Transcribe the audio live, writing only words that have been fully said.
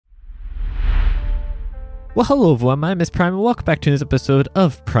Well, hello everyone, my name is Prime and welcome back to this episode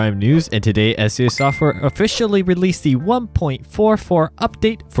of Prime News, and today SCA Software officially released the 1.44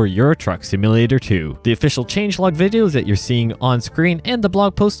 update for Euro Truck Simulator 2. The official changelog videos that you're seeing on screen and the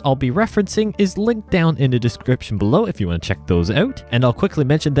blog post I'll be referencing is linked down in the description below if you want to check those out. And I'll quickly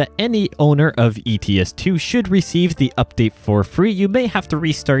mention that any owner of ETS2 should receive the update for free. You may have to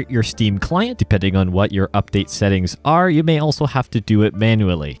restart your Steam client depending on what your update settings are. You may also have to do it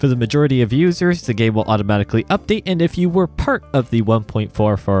manually. For the majority of users, the game will automatically update, and if you were part of the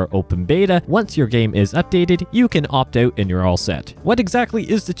 1.44 open beta, once your game is updated, you can opt out and you're all set. What exactly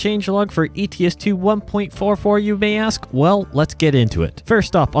is the changelog for ETS2 1.44, you may ask? Well, let's get into it.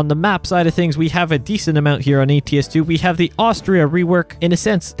 First off, on the map side of things, we have a decent amount here on ETS2. We have the Austria Rework. In a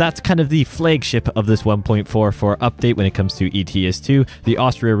sense, that's kind of the flagship of this 1.44 update when it comes to ETS2. The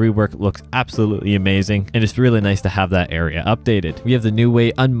Austria Rework looks absolutely amazing, and it's really nice to have that area updated. We have the new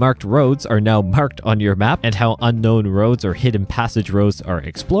way unmarked roads are now marked on your map, and how unknown roads or hidden passage roads are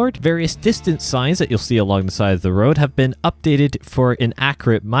explored. Various distance signs that you'll see along the side of the road have been updated for an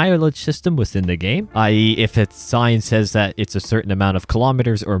accurate mileage system within the game, i.e. if a sign says that it's a certain amount of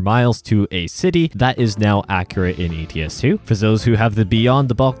kilometers or miles to a city, that is now accurate in ETS2. For those who have the Beyond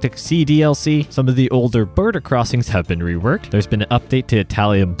the Baltic Sea DLC, some of the older border crossings have been reworked. There's been an update to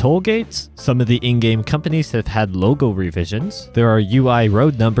Italian toll gates. Some of the in-game companies have had logo revisions. There are UI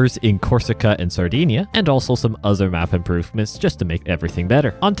road numbers in Corsica and Sardinia, and also some other map improvements just to make everything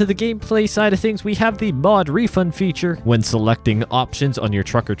better. Onto the gameplay side of things, we have the mod refund feature. When selecting options on your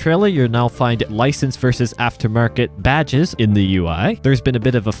truck or trailer, you'll now find license versus aftermarket badges in the UI. There's been a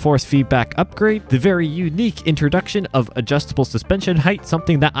bit of a force feedback upgrade, the very unique introduction of adjustable suspension height,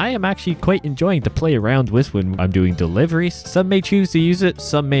 something that I am actually quite enjoying to play around with when I'm doing deliveries. Some may choose to use it,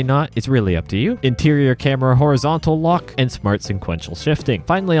 some may not. It's really up to you. Interior camera horizontal lock and smart sequential shifting.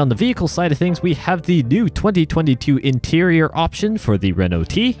 Finally, on the vehicle side of things, we have the new 2022 interior option for the Renault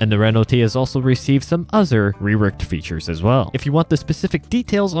T, and the Renault T has also received some other reworked features as well. If you want the specific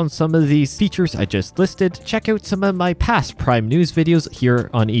details on some of these features I just listed, check out some of my past Prime News videos here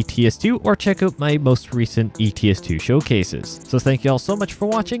on ETS2, or check out my most recent ETS2 showcases. So thank you all so much for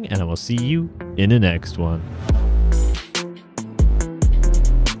watching, and I will see you in the next one.